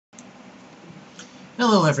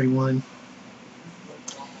Hello everyone.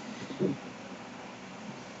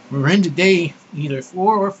 We're into day either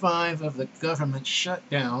 4 or 5 of the government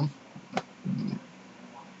shutdown.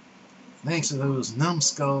 Thanks to those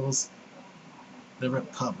numbskulls, the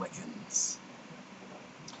Republicans.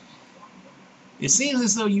 It seems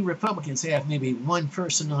as though you Republicans have maybe one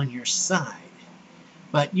person on your side,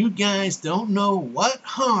 but you guys don't know what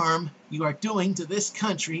harm you are doing to this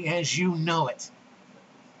country as you know it.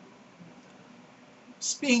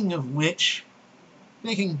 Speaking of which,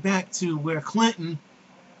 thinking back to where Clinton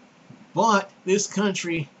bought this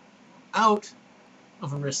country out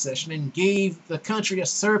of a recession and gave the country a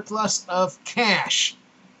surplus of cash.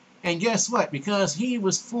 And guess what? Because he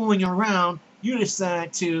was fooling around, you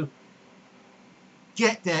decide to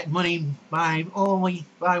get that money by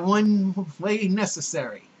one way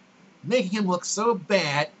necessary, making him look so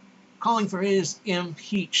bad, calling for his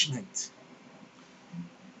impeachment.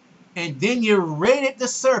 And then you raided the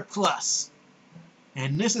surplus.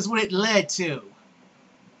 And this is what it led to.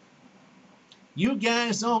 You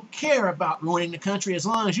guys don't care about ruining the country as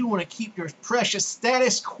long as you want to keep your precious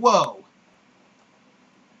status quo.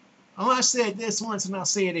 Oh, I said this once and I'll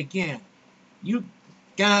say it again. You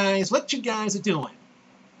guys, what you guys are doing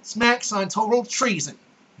smacks on total treason.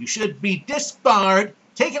 You should be disbarred,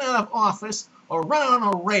 taken out of office, or run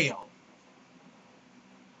on a rail.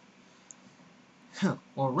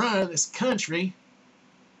 Or run out of this country.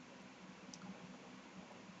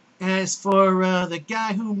 As for the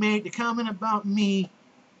guy who made the comment about me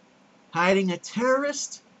hiding a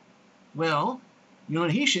terrorist, well, you know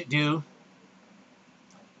what he should do?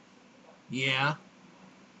 Yeah.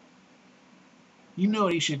 You know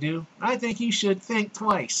what he should do. I think he should think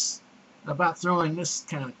twice about throwing this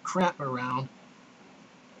kind of crap around.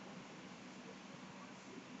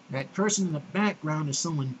 That person in the background is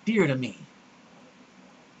someone dear to me.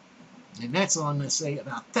 And that's all I'm going to say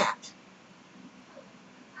about that.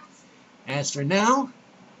 As for now,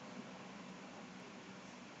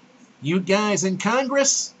 you guys in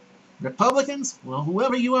Congress, Republicans, well,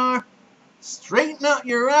 whoever you are, straighten out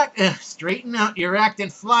your act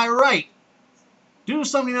and fly right. Do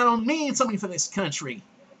something that'll mean something for this country.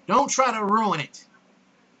 Don't try to ruin it.